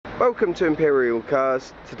Welcome to Imperial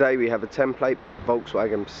Cars. Today we have a template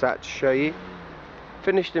Volkswagen Passat to show you.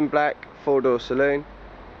 Finished in black, 4-door saloon.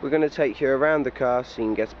 We're going to take you around the car so you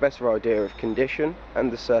can get a better idea of condition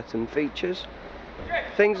and the certain features.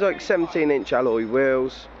 Things like 17-inch alloy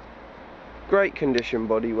wheels, great condition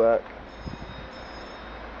bodywork,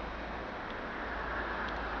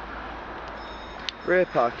 rear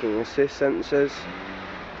parking assist sensors,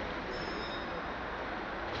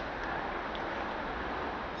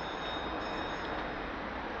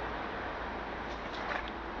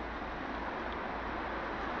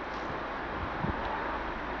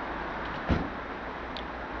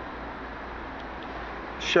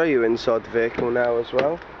 show you inside the vehicle now as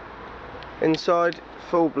well. Inside,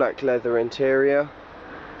 full black leather interior,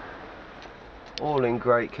 all in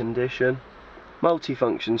great condition,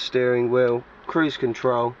 multi-function steering wheel, cruise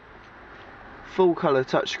control, full colour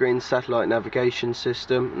touchscreen satellite navigation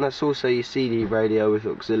system, and that's also your CD radio with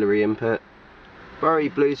auxiliary input, Murray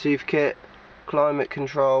Bluetooth kit, climate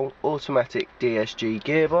control, automatic DSG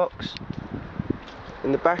gearbox.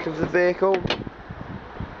 In the back of the vehicle,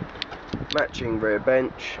 matching rear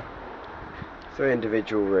bench, 3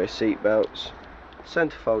 individual rear seat belts,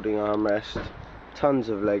 centre folding armrest, tons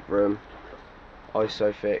of leg room,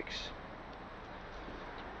 ISOFIX.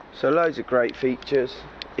 So loads of great features.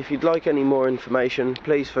 If you'd like any more information,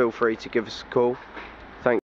 please feel free to give us a call.